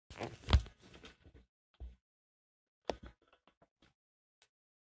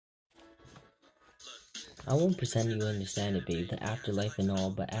I won't pretend you understand it, babe, the afterlife and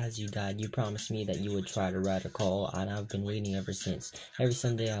all, but as you died, you promised me that you would try to write a call, and I've been waiting ever since. Every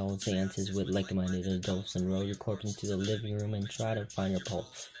Sunday I hold seances with like-minded adults and roll your corpse into the living room and try to find your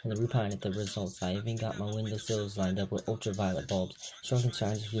pulse, and repine at the results. I even got my windowsills lined up with ultraviolet bulbs, shrunken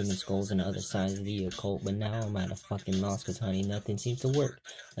signs of human skulls and other signs of the occult, but now I'm at a fucking loss, cause honey, nothing seems to work.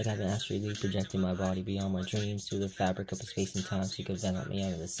 Like I've been astrally projecting my body beyond my dreams through the fabric of space and time so you could develop me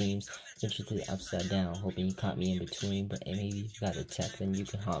out of the seams, venture to the upside down, hoping you caught me in between, but maybe you got a tech, then you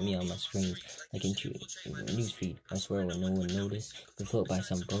can haunt me on my screens, like in newsfeed. I swear when no one noticed, you float by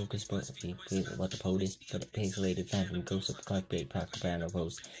some bogus be clear what the POTUS, but a pixelated phantom ghost of clickbait propaganda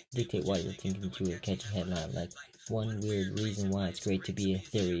post, dictate what you're thinking to a catchy headline, like one weird reason why it's great to be a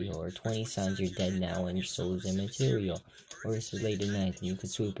theory, or 20 signs you're dead now and your soul is immaterial, or it's late at night and you can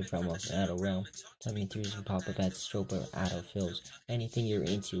swoop it from a shadow realm. Tell me through some pop-up ads, stroke or adult fills. Anything you're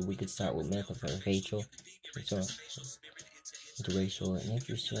into, we could start with myth or facial, interracial, and if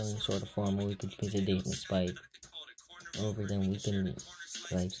you're feeling sort of formal, we could pick a date and spike. Over then we can,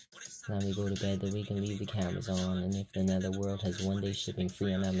 like, now we go to bed, then we can leave the cameras on, and if the netherworld has one day shipping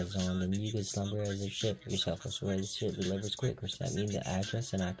free on Amazon, then you could slumber as a ship yourself, I swear this shit delivers quick, or send me the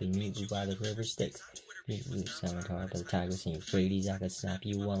address and I can meet you by the river Styx. You sound hard, but the tigers and Euphrates, I could snap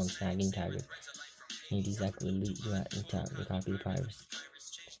you while I'm snagging tigers. Maybe exactly loot you at in town to copy the pirates.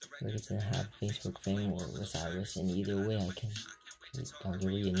 We're gonna have Facebook fame or Osiris, and either way I can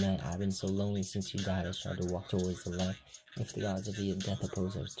reunite. I've been so lonely since you died, I tried to walk towards the light. If the odds of the death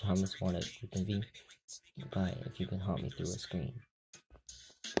oppose us, Thomas wanted to convene. Goodbye if you can haunt me through a screen.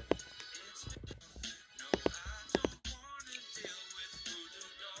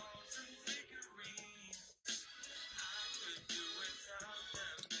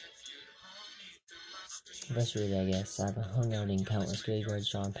 Best read, I guess. I've hung out in countless graveyards,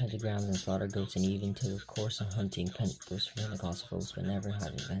 drawn pentagrams and slaughtered goats, and even to the course of hunting Pentecost for Pentecostal folks, but never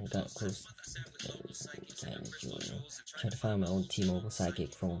having been got close. Tried to find my own T-Mobile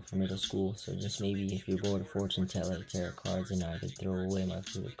psychic phone for middle school, so just maybe if you're bored of fortune telling, tarot cards, and I could throw away my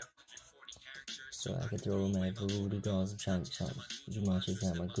food. So I could throw away my voodoo dolls and chant songs. Jumanji's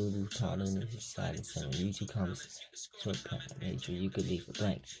not my guru, taught in his side and sending YouTube comments. Short nature, you could leave it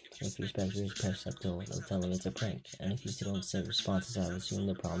blank. If you respect your perceptible, they'll tell them it's a prank. And if you still don't send responses, I'll assume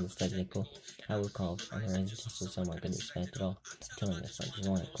the problem is technical. I would call on her just so someone could expect it all. Tell them if I just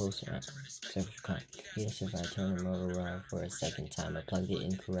want it closer, except for crime. Yes, if I turn the motor around for a second time, I plugged it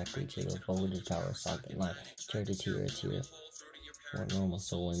incorrectly to the voltage power socket line. Tear to tear. More normal,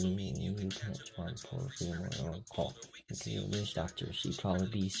 so when you can't try and pull for your more normal call. If you're a nurse doctor, she'd probably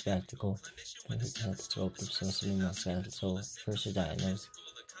be spectacle. And his head stroke of something in my soul. First or diagnosis.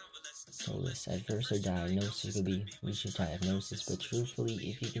 So this at first or diagnosis could be research diagnosis, but truthfully,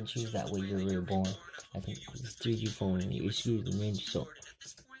 if you can choose that way you're reborn, I think it's 3G phone and you exclude the range so.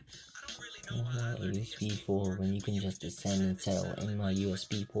 A USB 4 when you can just descend and settle in my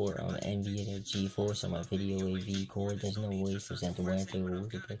USB port on NVIDIA GeForce on my video AV cord. There's no waste of center where I take a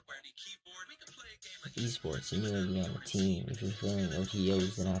wicked play. Esports, and you'll be on the team. If you're feeling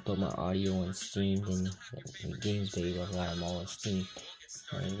OTOs, then I put my audio on Steam, then the games, baby, I've got them all on Steam.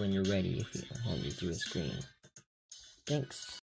 And when you're ready, if you hold me through a screen. Thanks.